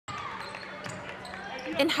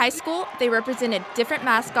In high school, they represented different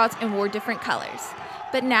mascots and wore different colors.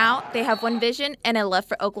 But now they have one vision and a love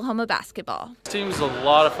for Oklahoma basketball. This team's a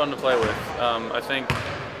lot of fun to play with. I think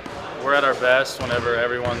we're at our best whenever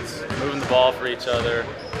everyone's moving the ball for each other,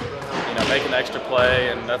 making the extra play,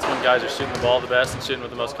 and that's when guys are shooting the ball the best and shooting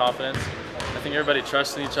with the most confidence. I think everybody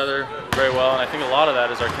trusts in each other very well, and I think a lot of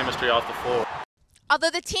that is our chemistry off the floor.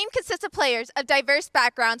 Although the team consists of players of diverse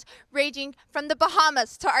backgrounds ranging from the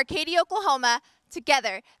Bahamas to Arcadia, Oklahoma,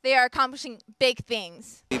 together they are accomplishing big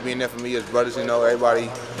things. Being there for me as brothers, everybody,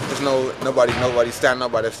 there's nobody standing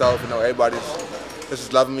up by themselves, everybody's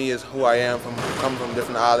just loving me as who I am, coming from a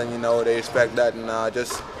different island, they expect that, and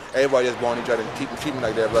everybody just want each other and keep me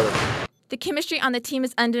like their brother. The chemistry on the team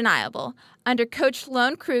is undeniable. Under Coach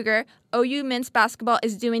Lone Kruger, OU men's basketball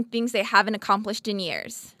is doing things they haven't accomplished in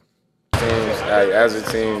years. As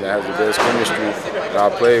a team that has the best chemistry that I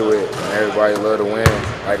play with, and everybody love to win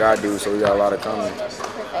like I do, so we got a lot of confidence.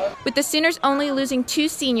 With the Sooners only losing 2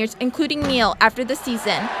 seniors, including Neal, after the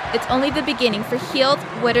season, it's only the beginning for Heald,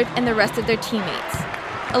 Woodard, and the rest of their teammates.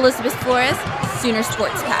 Elizabeth Flores, Sooner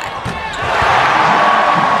Sports Pad.